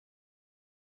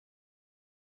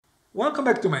Welcome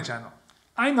back to my channel.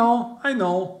 I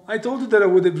told you that I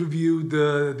would have reviewed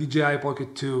the DJI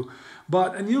Pocket 2,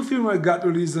 but a new firmware got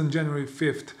released on January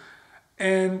 5th,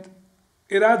 and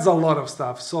it adds a lot of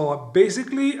stuff. So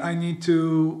basically, I need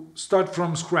to start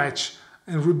from scratch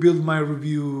and rebuild my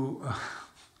review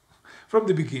from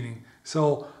the beginning.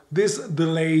 So this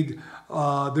delayed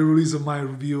the release of my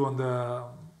review on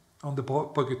the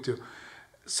Pocket 2.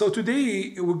 So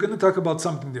today we're going to talk about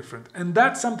something different, and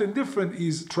that something different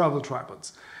is travel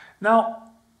tripods.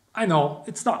 Now, I know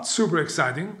it's not super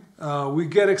exciting. We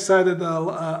get excited a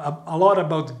lot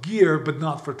about gear, but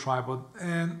not for tripod,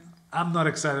 and I'm not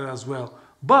excited as well.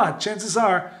 But chances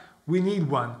are we need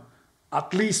one,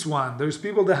 at least one. There's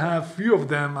people that have few of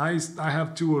them. I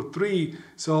have two or three,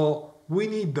 so we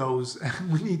need those,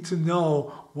 and we need to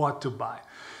know what to buy.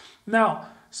 Now,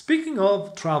 speaking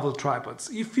of travel tripods,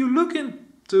 if you look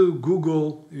into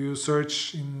Google, you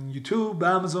search in YouTube,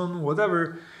 Amazon,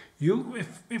 whatever,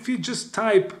 if you just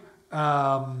type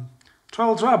travel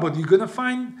tripod, you're gonna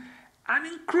find an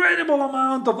incredible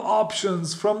amount of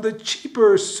options, from the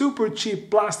cheaper, super cheap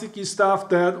plasticky stuff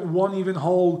that won't even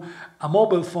hold a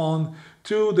mobile phone,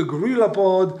 to the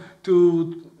GorillaPod,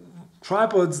 to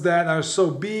tripods that are so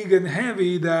big and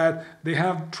heavy that they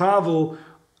have travel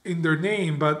in their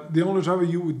name, but the only travel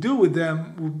you would do with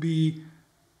them would be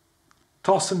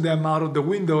tossing them out of the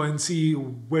window and see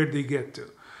where they get to.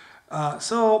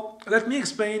 So let me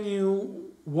explain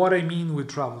you what I mean with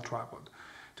travel tripod.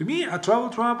 To me, a travel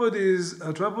tripod is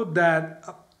a tripod that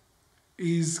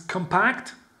is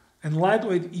compact and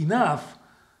lightweight enough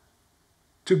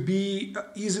to be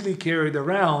easily carried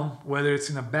around, whether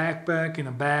it's in a backpack, in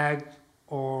a bag,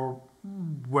 or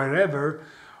wherever,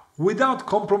 without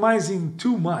compromising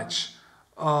too much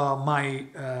my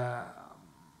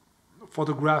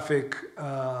photographic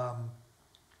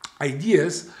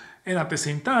ideas, and at the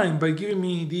same time by giving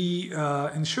me the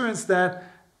insurance that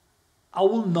I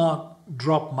will not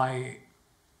drop my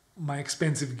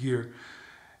expensive gear.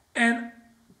 And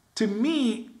to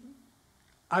me,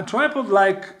 a tripod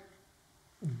like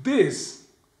this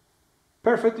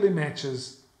perfectly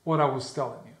matches what I was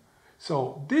telling you.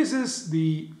 So this is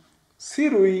the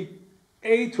Sirui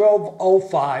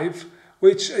A-1205,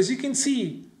 which, as you can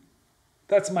see,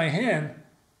 that's my hand.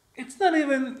 It's not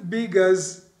even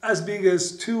as big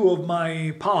as two of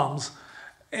my palms.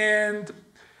 And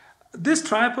this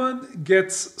tripod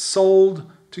gets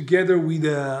sold together with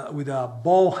a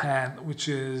ball hand, which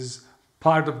is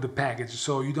part of the package.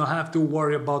 So you don't have to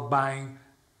worry about buying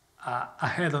a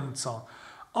head on its own.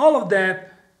 All of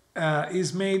that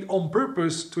is made on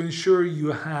purpose to ensure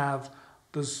you have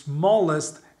the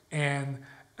smallest and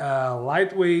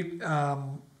lightweight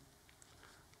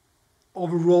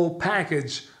overall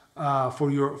package for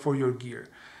your gear.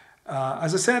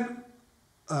 As I said,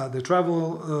 the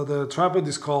tripod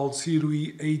is called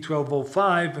Sirui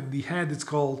A-1205, and the head is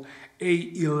called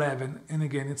A-11, and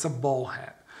again it's a ball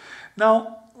head.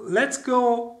 Now let's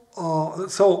go.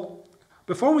 So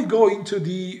before we go into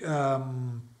the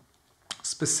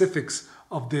specifics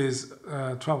of this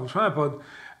travel tripod,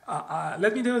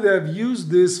 let me tell you that I've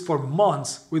used this for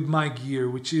months with my gear,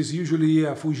 which is usually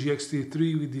a Fuji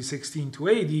X-T3 with the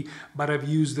 16-80, but I've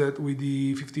used it with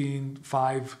the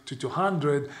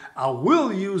 15-5-200. I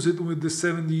will use it with the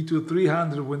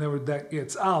 70-300 whenever that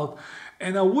gets out,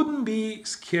 and I wouldn't be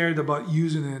scared about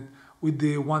using it with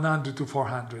the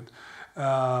 100-400.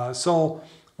 So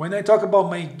when I talk about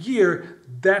my gear,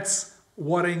 that's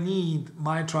what I need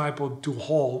my tripod to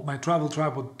hold, my travel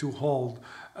tripod to hold,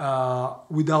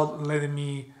 without letting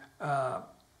me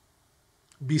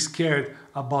be scared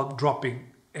about dropping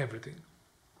everything.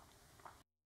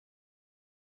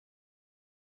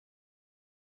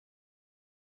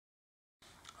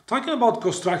 Talking about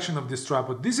construction of this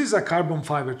tripod, this is a carbon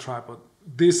fiber tripod.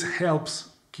 This helps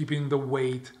keeping the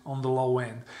weight on the low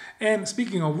end. And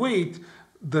speaking of weight,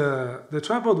 the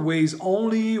tripod weighs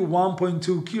only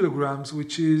 1.2 kilograms,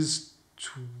 which is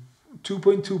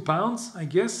 2.2 pounds, I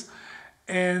guess.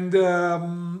 And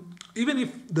even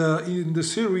if in the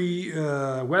Sirui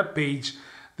webpage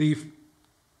they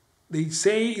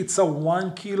say it's a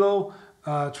 1 kilo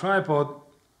tripod,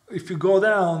 if you go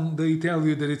down they tell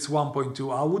you that it's 1.2.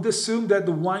 I would assume that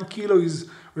the 1 kilo is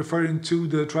referring to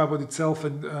the tripod itself,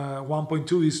 and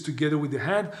 1.2 is together with the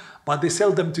head, but they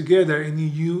sell them together and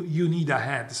you need a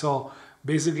head. So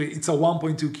basically it's a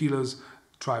 1.2 kilos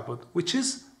tripod, which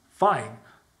is fine.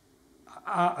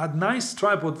 A nice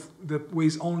tripod that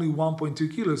weighs only 1.2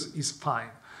 kilos is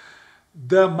fine.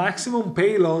 The maximum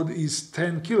payload is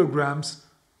 10 kilograms,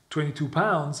 22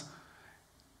 pounds,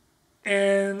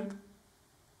 and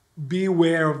be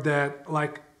aware of that.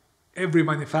 Like, every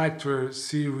manufacturer,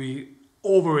 Sirui,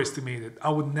 overestimated. I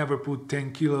would never put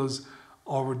 10 kilos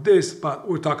over this, but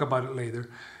we'll talk about it later.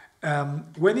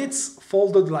 When it's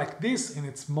folded like this in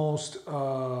its most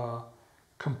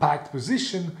compact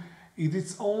position,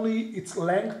 its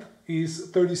length is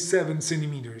 37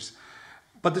 centimeters.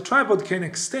 But the tripod can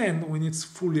extend, when it's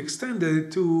fully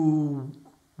extended, to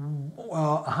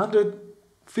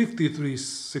 153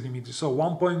 centimeters, so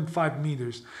 1.5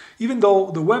 meters. Even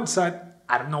though the website,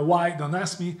 I don't know why, don't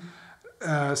ask me,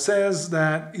 says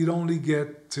that it only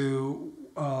gets to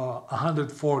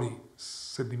 140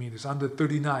 centimeters,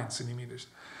 139 centimeters.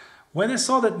 When I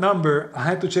saw that number, I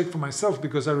had to check for myself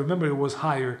because I remember it was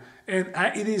higher, and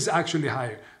it is actually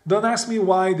higher. Don't ask me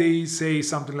why they say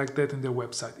something like that in their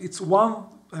website. It's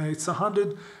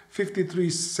 153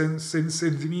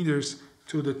 centimeters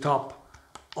to the top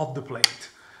of the plate.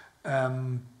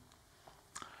 And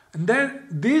then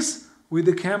this, with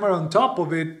the camera on top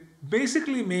of it,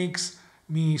 basically makes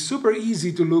me super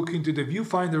easy to look into the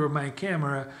viewfinder of my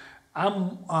camera.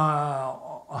 I'm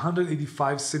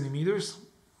 185 centimeters,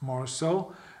 more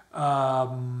so.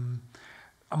 I'm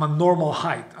a normal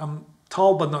height. I'm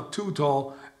tall but not too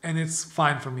tall, and it's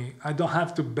fine for me. I don't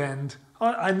have to bend.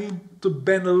 I need to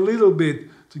bend a little bit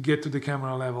to get to the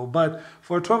camera level, but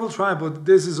for a travel tripod,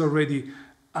 this is already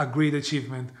a great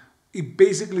achievement. It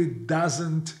basically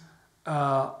doesn't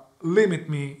limit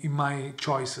me in my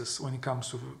choices when it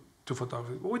comes to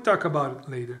photography. But we'll talk about it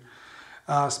later.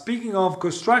 Speaking of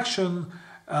construction,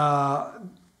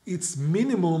 its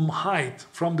minimum height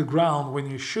from the ground when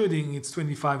you're shooting, it's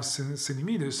 25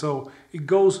 centimeters, so it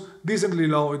goes decently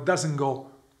low. It doesn't go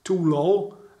too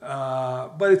low,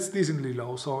 but it's decently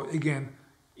low, so again,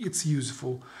 it's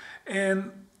useful.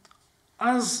 And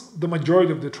as the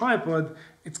majority of the tripod,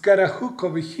 it's got a hook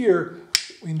over here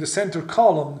in the center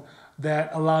column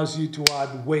that allows you to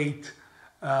add weight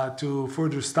to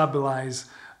further stabilize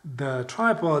the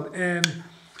tripod. And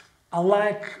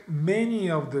unlike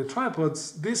many of the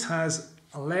tripods, this has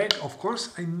a leg. Of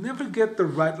course, I never get the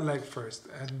right leg first.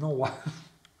 I don't know why.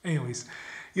 Anyways,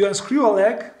 you unscrew a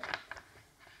leg,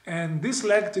 and this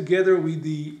leg together with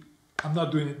the, I'm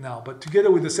not doing it now, but together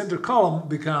with the center column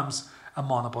becomes a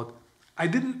monopod. I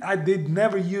did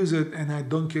never use it, and I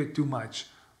don't care too much.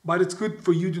 But it's good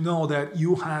for you to know that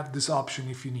you have this option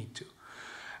if you need to.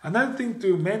 Another thing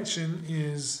to mention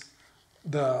is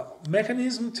the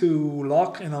mechanism to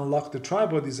lock and unlock the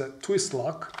tripod is a twist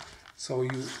lock. So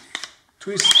you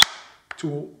twist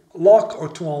to lock or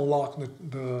to unlock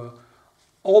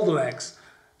all the legs.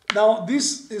 Now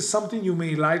this is something you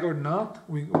may like or not.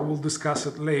 We will discuss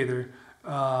it later.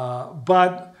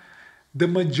 But the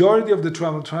majority of the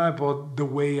travel tripod, the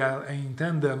way I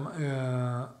intend them,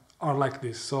 are like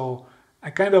this. So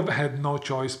I kind of had no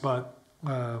choice but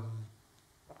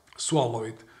swallow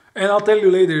it. And I'll tell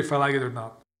you later if I like it or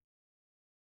not.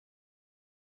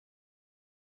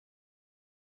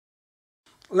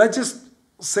 Let's just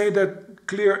say that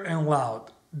clear and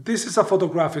loud. This is a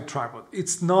photographic tripod.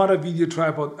 It's not a video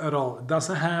tripod at all. It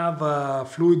doesn't have a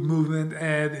fluid movement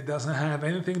aid. It doesn't have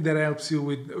anything that helps you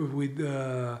with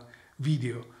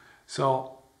video.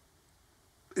 So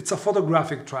it's a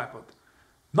photographic tripod.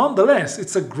 Nonetheless,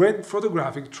 it's a great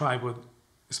photographic tripod,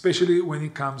 especially when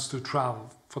it comes to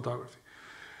travel photography.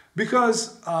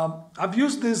 Because I've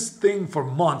used this thing for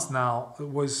months now. It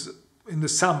was in the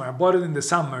summer. I bought it in the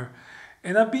summer.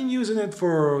 And I've been using it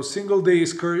for single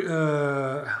days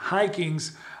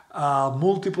hikings,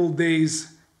 multiple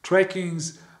days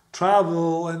trekkings,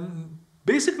 travel, and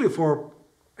basically for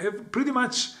pretty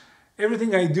much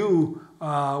everything I do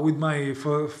with my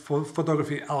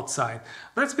photography outside.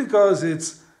 That's because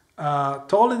it's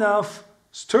tall enough,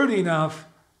 sturdy enough,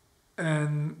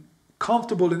 and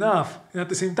comfortable enough, and at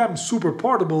the same time super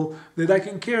portable, that I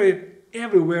can carry it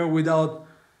everywhere without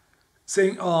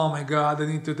saying, oh my God, I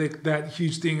need to take that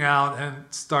huge thing out and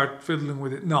start fiddling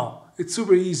with it. No, it's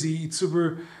super easy. It's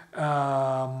super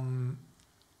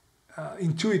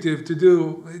intuitive to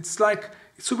do. It's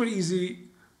super easy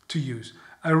to use.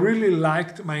 I really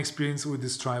liked my experience with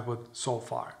this tripod so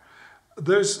far.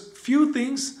 There's few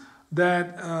things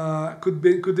that could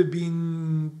have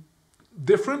been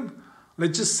different.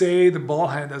 Let's just say the ball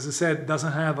head, as I said,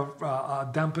 doesn't have a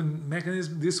dampen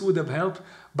mechanism. This would have helped,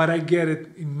 but I get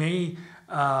it. It may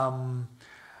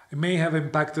have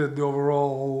impacted the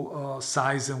overall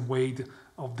size and weight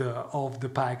of the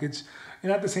package.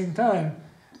 And at the same time,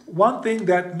 one thing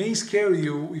that may scare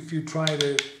you if you try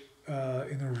it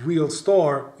in a real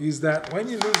store is that when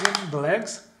you loosen the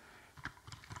legs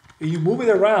and you move it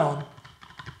around,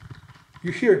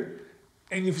 you hear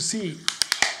and you see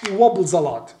it wobbles a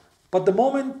lot. But the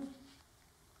moment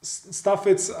stuff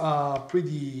it's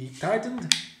pretty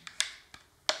tightened,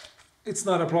 it's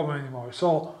not a problem anymore.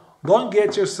 So don't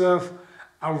get yourself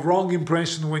a wrong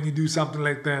impression when you do something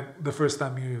like that the first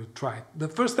time you try it. The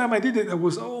first time I did it, I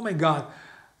was, oh my God,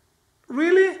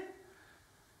 really?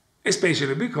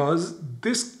 Especially because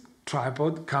this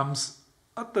tripod comes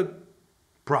at the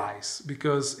price,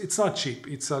 because it's not cheap.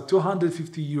 It's a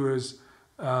 250 euros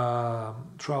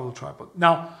travel tripod.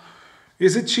 Now,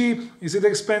 is it cheap? Is it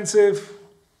expensive?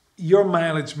 Your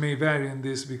mileage may vary in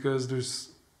this, because there's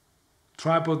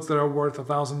tripods that are worth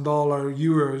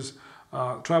 €1,000,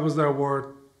 tripods that are worth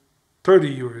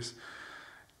 30 euros.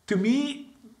 To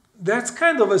me, that's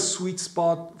kind of a sweet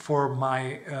spot for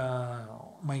my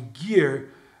my gear,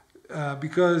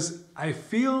 because I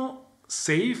feel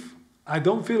safe. I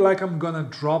don't feel like I'm gonna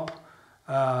drop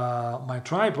my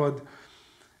tripod,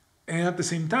 and at the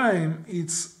same time,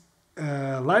 it's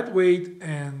lightweight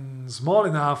and small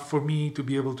enough for me to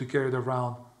be able to carry it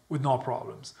around with no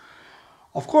problems.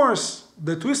 Of course,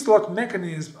 the twist lock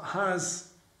mechanism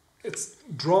has its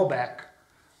drawback,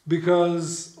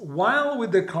 because while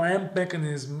with the clamp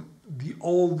mechanism, the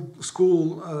old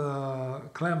school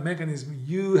clamp mechanism,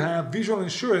 you have visual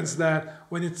assurance that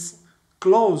when it's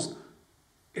closed,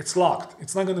 it's locked.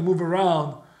 It's not going to move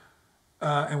around,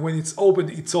 and when it's opened,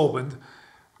 it's opened.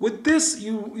 With this,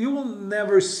 you will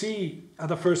never see at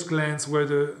the first glance where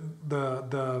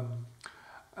the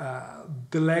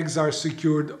legs are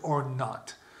secured or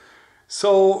not.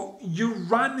 So you're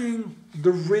running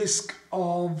the risk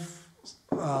of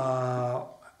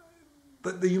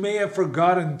that you may have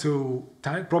forgotten to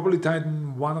properly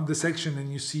tighten one of the section,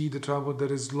 and you see the tripod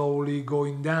that is slowly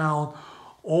going down,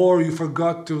 or you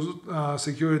forgot to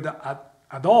secure it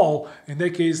at all. In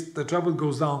that case, the tripod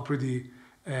goes down pretty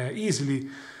easily.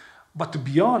 But to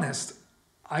be honest,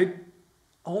 I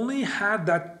only had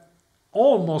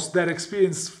almost that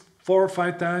experience 4 or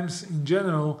 5 times in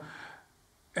general,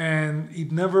 and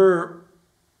it never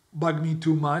bugged me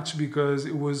too much, because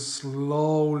it was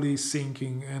slowly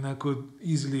sinking and I could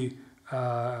easily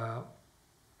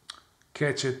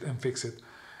catch it and fix it.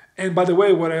 And by the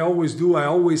way, what I always do, I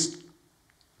always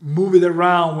move it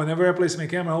around. Whenever I place my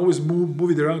camera, I always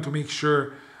move it around to make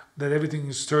sure that everything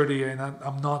is sturdy and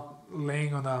I'm not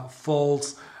laying on a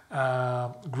false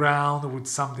ground with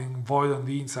something void on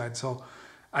the inside. So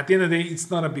at the end of the day, it's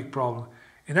not a big problem.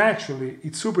 And actually,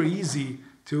 it's super easy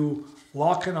to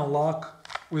lock and unlock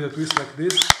with a twist like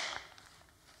this.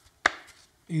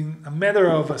 In a matter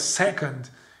of a second,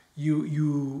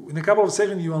 in a couple of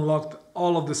seconds, you unlocked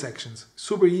all of the sections.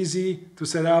 Super easy to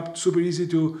set up, super easy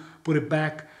to put it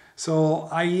back. So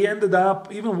I ended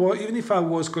up, even if I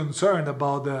was concerned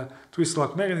about the twist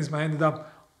lock mechanism, I ended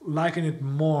up liking it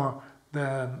more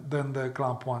than the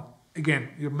clamp one. Again,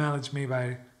 your mileage may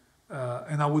vary,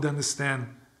 and I would understand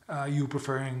you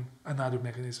preferring another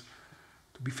mechanism.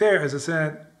 To be fair, as I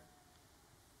said,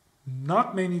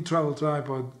 not many travel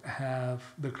tripods have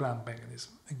the clamp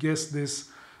mechanism. I guess this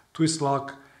twist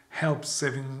lock helps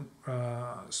saving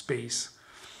space.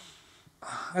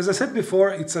 As I said before,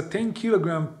 it's a 10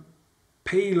 kilogram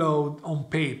payload on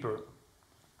paper.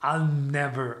 I'll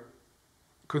never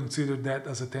consider that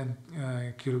as a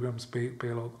 10 kilograms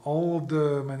payload. All of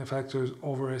the manufacturers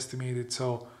overestimate it,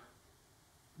 so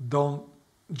don't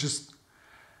just...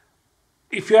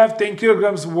 If you have 10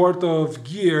 kilograms worth of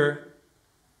gear,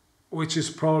 which is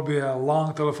probably a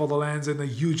long telephoto lens and a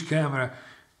huge camera,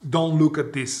 don't look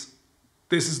at this.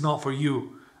 This is not for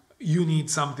you. You need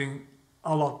something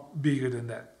a lot bigger than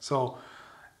that. So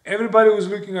everybody who's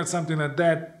looking at something like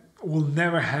that will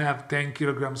never have 10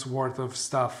 kilograms worth of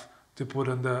stuff to put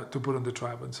on the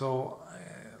tripod. So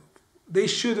they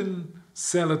shouldn't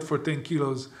sell it for 10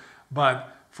 kilos,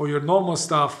 but for your normal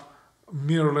stuff,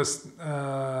 mirrorless,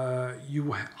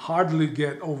 you hardly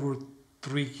get over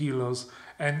 3 kilos,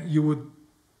 and you would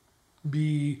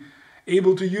be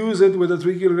able to use it with a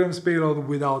 3 kilograms payload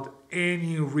without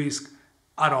any risk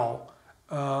at all,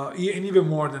 and even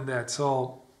more than that.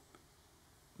 So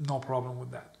no problem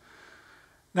with that.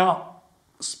 Now,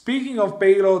 speaking of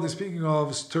payload, speaking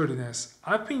of sturdiness,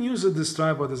 I've been using this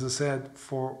tripod, as I said,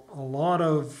 for a lot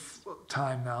of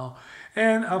time now,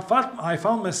 and I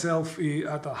found myself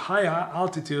at a high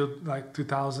altitude, like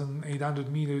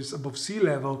 2,800 meters above sea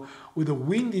level, with a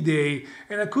windy day,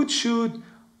 and I could shoot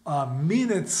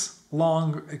minutes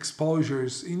long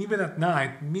exposures, and even at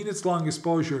night, minutes long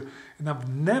exposure, and I've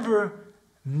never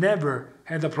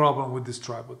had a problem with this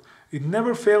tripod. It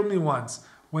never failed me once.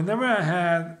 Whenever I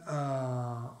had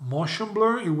motion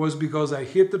blur, it was because I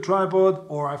hit the tripod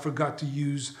or I forgot to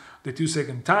use the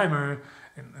 2-second timer.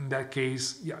 In that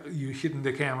case, yeah, you're hitting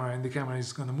the camera and the camera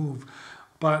is going to move.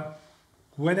 But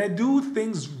when I do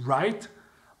things right,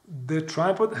 the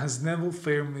tripod has never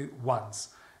failed me once.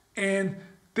 And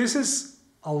this is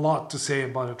a lot to say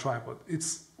about a tripod.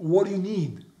 It's what you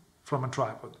need from a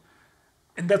tripod.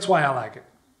 And that's why I like it.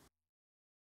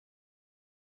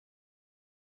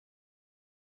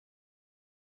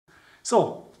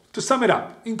 So, to sum it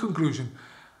up, in conclusion,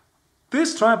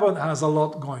 this tripod has a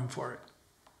lot going for it.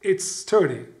 It's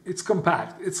sturdy, it's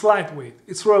compact, it's lightweight,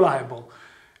 it's reliable.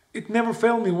 It never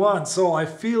failed me once, so I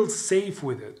feel safe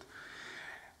with it.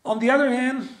 On the other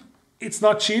hand, it's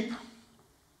not cheap,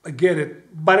 I get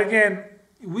it. But again,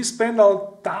 we spend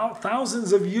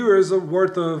thousands of years of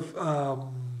worth of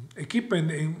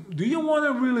equipment. And do you want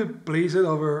to really place it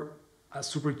over a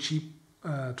super cheap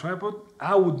tripod?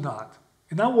 I would not.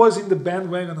 And I was in the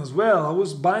bandwagon as well. I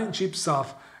was buying cheap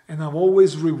stuff, and I've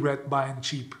always regret buying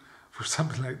cheap for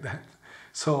something like that.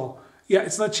 So yeah,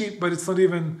 it's not cheap, but it's not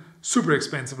even super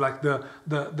expensive. Like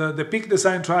the Peak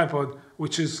Design tripod,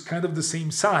 which is kind of the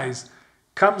same size,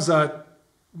 comes at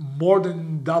more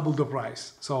than double the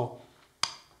price. So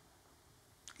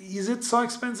is it so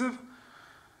expensive?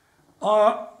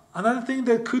 Another thing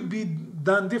that could be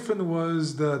done different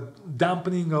was the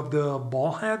dampening of the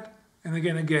ball head. And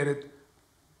again, I get it.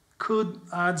 Could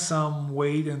add some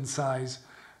weight and size.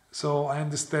 So I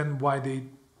understand why they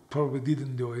probably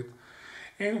didn't do it.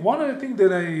 And one other thing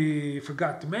that I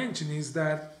forgot to mention is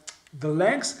that the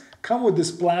legs come with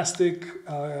this plastic,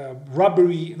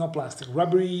 rubbery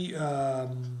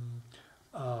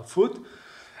foot.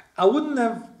 I wouldn't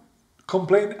have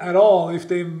complained at all if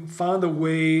they found a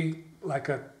way, like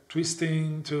a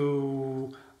twisting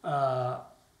to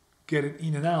get it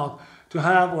in and out, to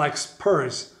have like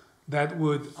spurs that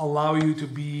would allow you to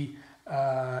be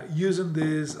using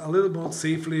this a little more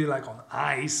safely, like on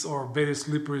ice or very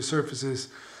slippery surfaces.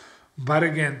 But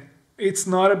again, it's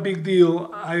not a big deal.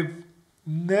 I've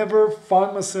never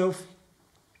found myself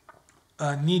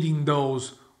needing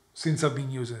those since I've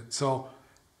been using it. So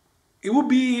it would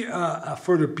be a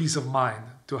further peace of mind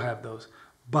to have those.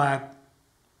 But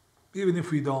even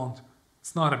if we don't,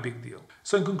 it's not a big deal.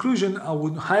 So in conclusion, I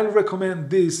would highly recommend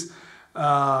this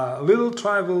little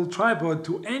travel tripod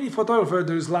to any photographer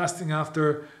that is lasting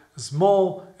after a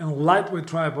small and lightweight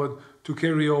tripod to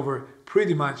carry over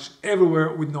pretty much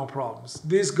everywhere with no problems.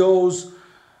 This goes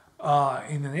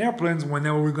in an airplane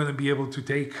whenever we're going to be able to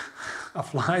take a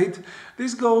flight.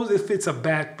 This goes if it's a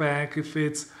backpack, if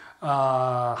it's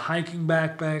a hiking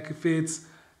backpack, if it's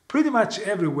pretty much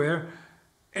everywhere,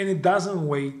 and it doesn't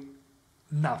weigh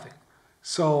nothing.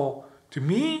 So to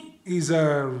me, is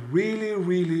a really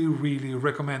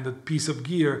recommended piece of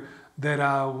gear that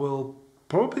I will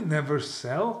probably never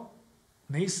sell.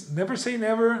 Never say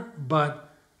never,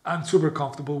 but I'm super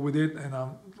comfortable with it and I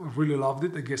really loved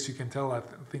it. I guess you can tell, I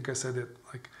think I said it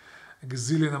like a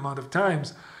gazillion amount of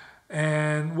times.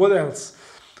 And what else?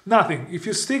 Nothing. If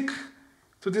you stick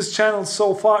to this channel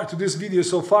so far, to this video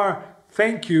so far,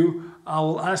 thank you. I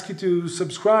will ask you to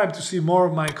subscribe to see more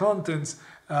of my contents.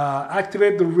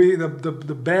 Activate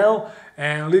the bell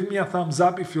and leave me a thumbs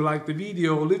up if you like the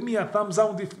video. Leave me a thumbs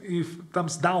down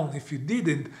thumbs down if you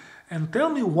didn't, and tell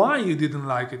me why you didn't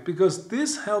like it, because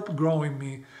this helped growing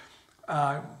me,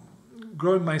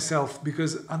 growing myself,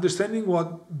 because understanding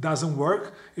what doesn't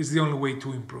work is the only way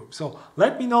to improve. So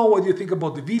let me know what you think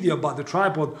about the video, about the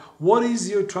tripod. What is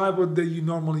your tripod that you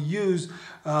normally use,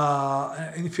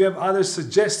 and if you have other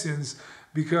suggestions,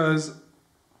 because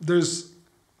there's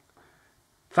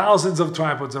thousands of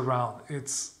tripods around.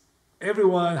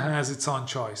 Everyone has its own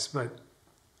choice, but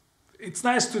it's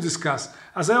nice to discuss.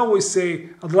 As I always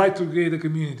say, I'd like to create a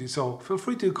community, so feel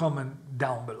free to comment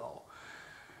down below.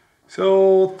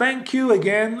 So thank you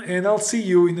again, and I'll see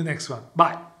you in the next one.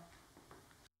 Bye.